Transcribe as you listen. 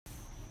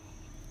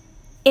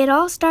It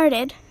all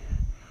started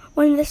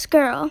when this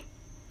girl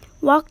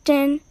walked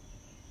in.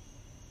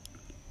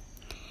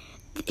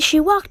 She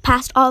walked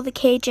past all the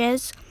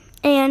cages,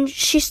 and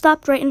she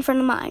stopped right in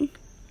front of mine.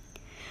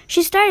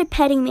 She started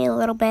petting me a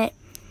little bit,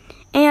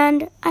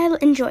 and I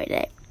enjoyed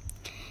it.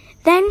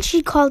 Then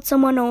she called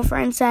someone over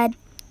and said,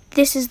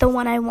 "This is the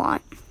one I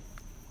want."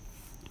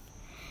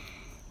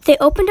 They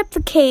opened up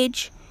the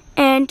cage,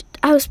 and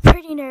I was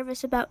pretty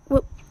nervous about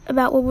what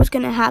was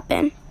going to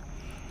happen.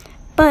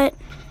 But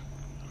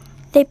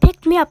they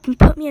picked me up and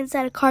put me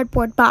inside a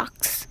cardboard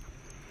box.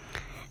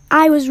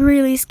 I was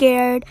really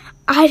scared.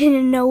 I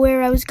didn't know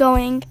where I was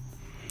going.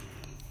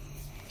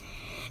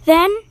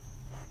 Then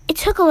it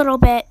took a little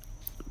bit,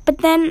 but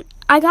then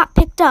I got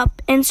picked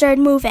up and started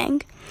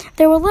moving.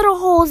 There were little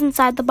holes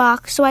inside the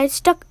box, so I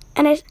took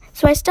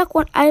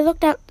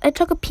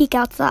a peek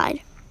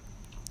outside.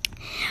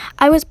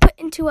 I was put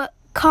into a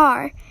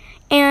car,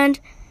 and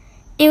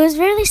it was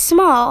really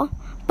small,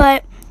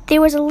 but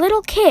there was a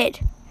little kid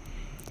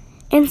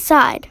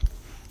inside.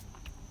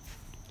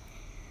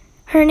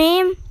 Her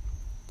name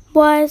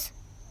was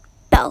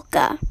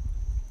Belka.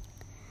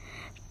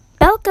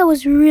 Belka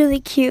was really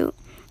cute,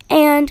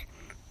 and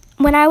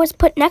when I was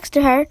put next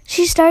to her,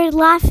 she started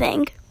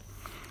laughing.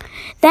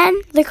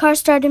 Then the car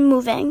started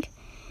moving.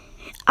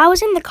 I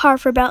was in the car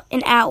for about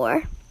an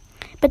hour,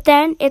 but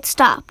then it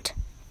stopped,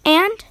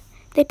 and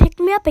they picked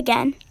me up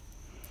again.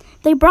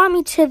 They brought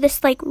me to this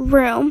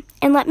room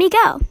and let me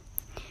go.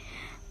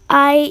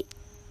 I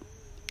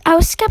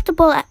was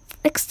skeptical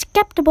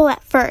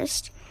at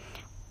first,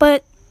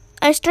 but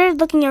I started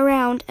looking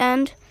around,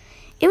 and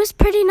it was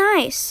pretty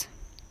nice.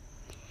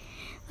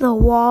 The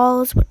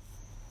walls were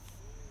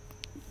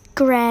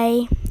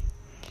gray,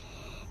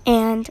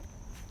 and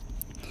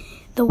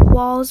the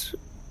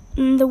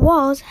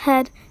walls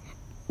had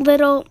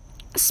little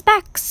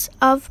specks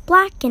of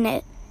black in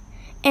it,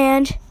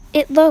 and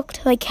it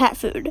looked like cat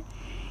food.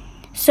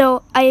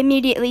 So I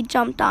immediately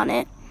jumped on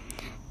it.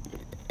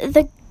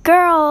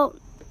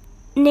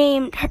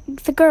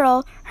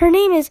 Her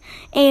name is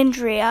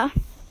Andrea,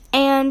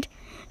 and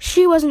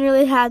she wasn't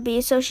really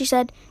happy, so she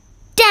said,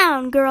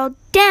 "Down, girl,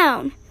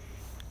 down."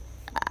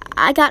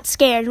 I got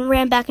scared and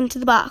ran back into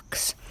the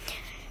box.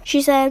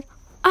 She said,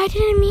 "I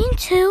didn't mean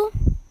to.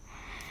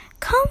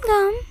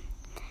 Come."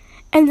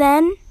 And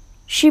then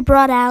she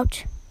brought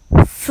out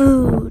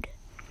food.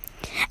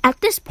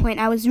 At this point,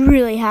 I was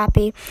really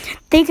happy.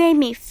 They gave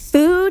me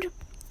food.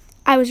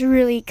 I was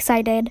really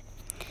excited.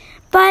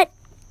 But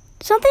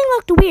something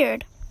looked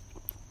weird.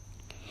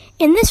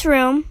 In this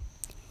room,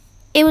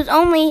 it was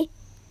only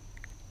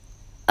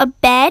a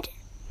bed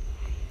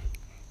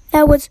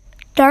that was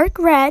dark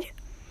red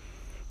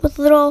with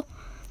little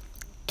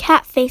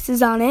cat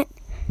faces on it,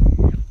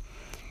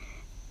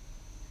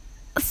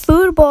 a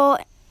food bowl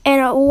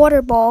and a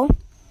water bowl,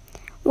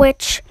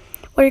 which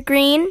were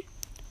green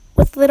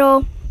with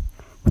little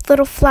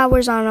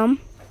flowers on them,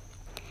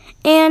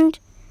 and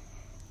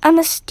a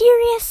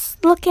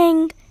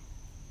mysterious-looking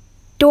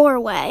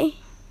doorway.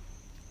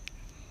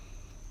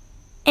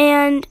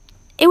 And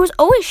it was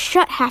always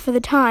shut half of the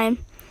time,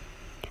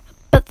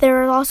 but there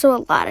were also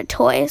a lot of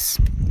toys.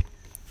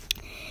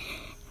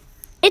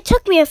 It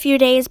took me a few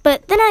days,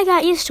 but then I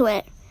got used to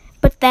it.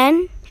 But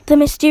then the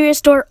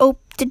mysterious door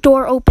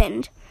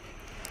opened,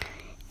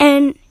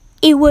 and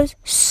it was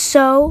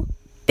so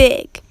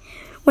big.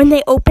 When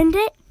they opened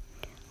it,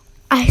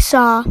 I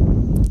saw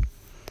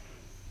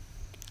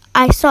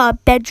a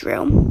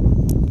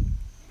bedroom.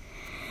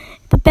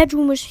 The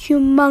bedroom was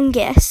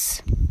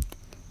humongous,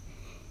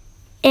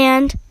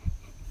 and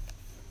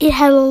it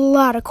had a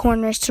lot of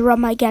corners to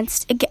rub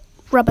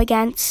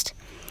against.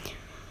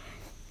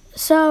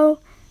 So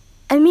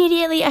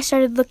immediately I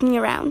started looking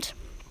around,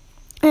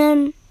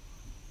 and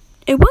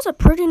it was a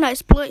pretty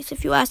nice place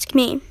if you ask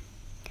me.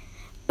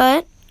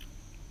 But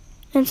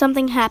then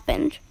something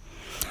happened.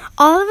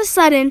 All of a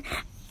sudden,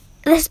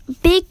 this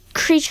big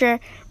creature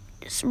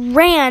just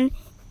ran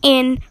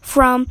in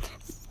from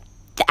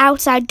the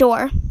outside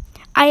door.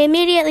 I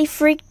immediately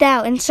freaked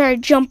out and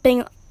started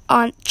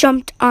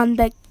jumped on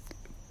the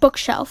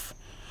bookshelf.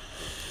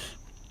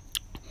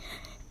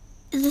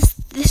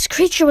 This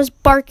creature was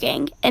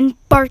barking, and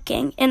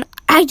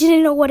I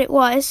didn't know what it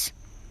was.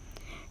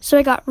 So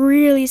I got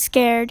really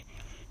scared,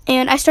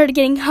 and I started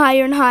getting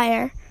higher and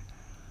higher.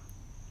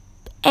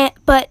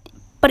 But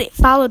it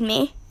followed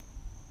me.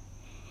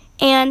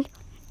 And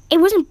it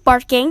wasn't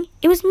barking,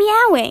 it was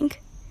meowing.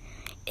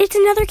 It's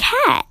another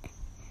cat.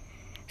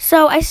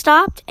 So I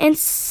stopped and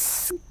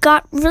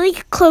got really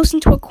close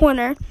into a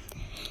corner,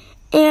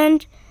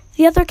 and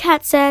the other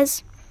cat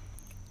says,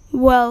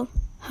 "Well,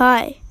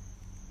 hi.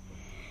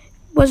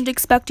 Wasn't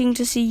expecting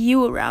to see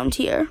you around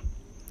here.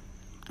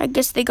 I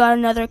guess they got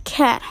another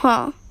cat,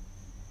 huh?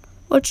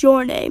 What's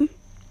your name?"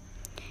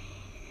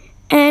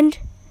 And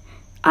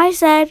I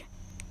said,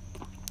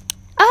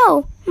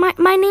 "Oh,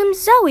 my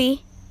name's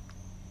Zoe."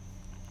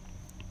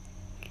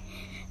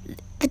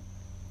 The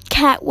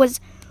cat was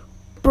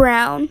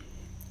brown,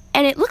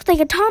 and it looked like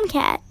a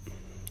tomcat.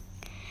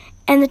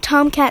 And the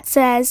tomcat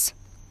says,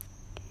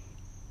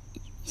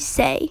 You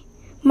say,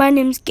 my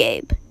name's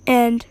Gabe,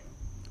 and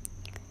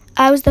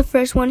I was the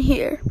first one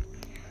here.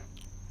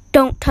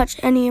 Don't touch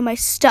any of my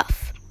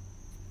stuff.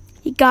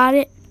 You got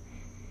it?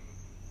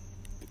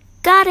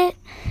 Got it.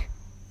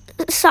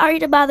 Sorry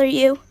to bother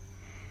you.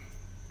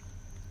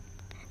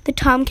 The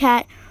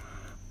tomcat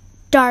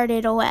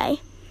darted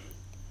away.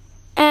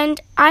 And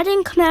I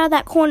didn't come out of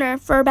that corner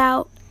for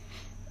about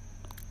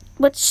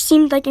what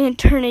seemed like an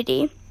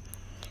eternity.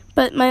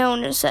 But my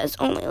owner says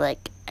only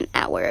like an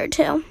hour or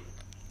two.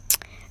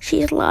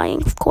 She's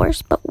lying, of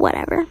course, but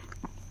whatever.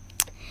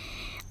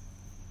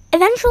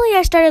 Eventually,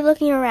 I started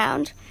looking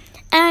around.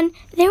 And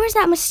there was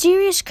that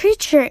mysterious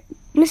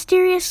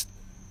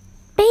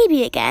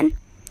baby again.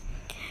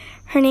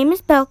 Her name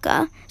is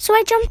Belka, so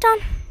I jumped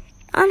on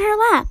her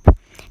lap.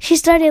 She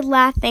started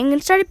laughing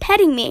and started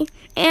petting me,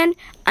 and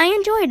I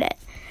enjoyed it.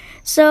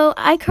 So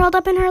I curled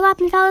up in her lap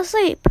and fell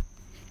asleep.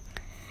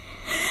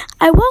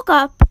 I woke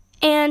up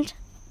and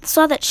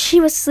saw that she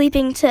was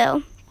sleeping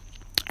too.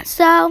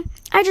 So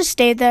I just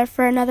stayed there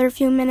for another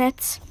few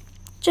minutes,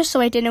 just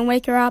so I didn't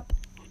wake her up.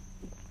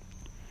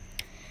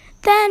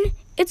 Then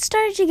it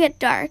started to get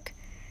dark,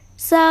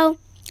 so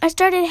I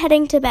started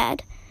heading to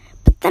bed.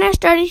 But then I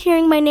started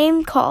hearing my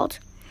name called.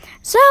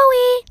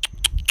 Zoe!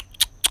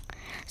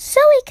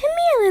 Zoe, come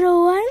here,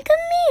 little one, come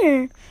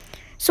here.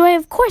 So I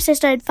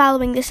started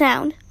following the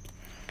sound.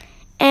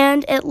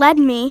 And it led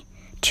me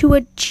to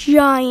a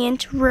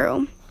giant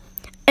room.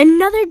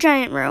 Another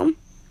giant room.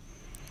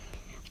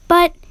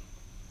 But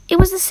it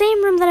was the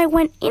same room that I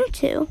went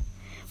into,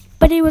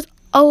 but it was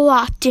a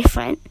lot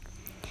different.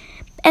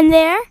 And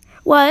there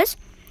was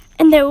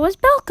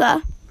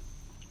Belka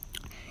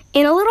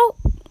in a little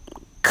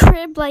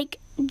crib-like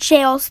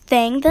jail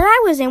thing that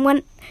I was in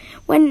when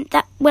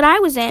I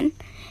was in,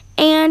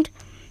 and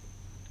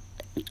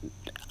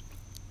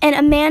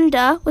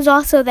Amanda was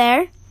also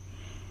there,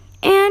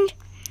 and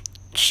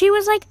she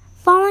was like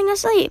falling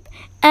asleep,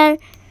 and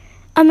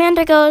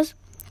Amanda goes,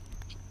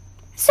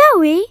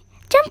 Zoe,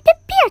 jump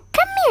up here,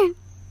 come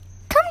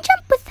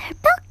jump with her,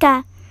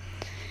 Belka.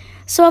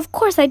 So of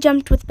course I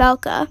jumped with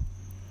Belka,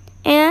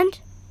 and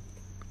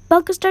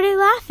Belka started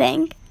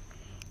laughing,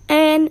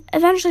 and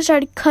eventually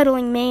started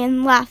cuddling me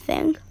and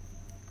laughing.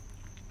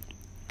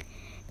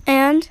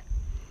 And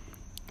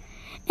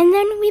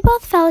then we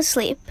both fell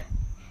asleep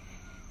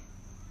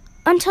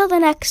until the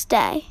next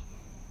day.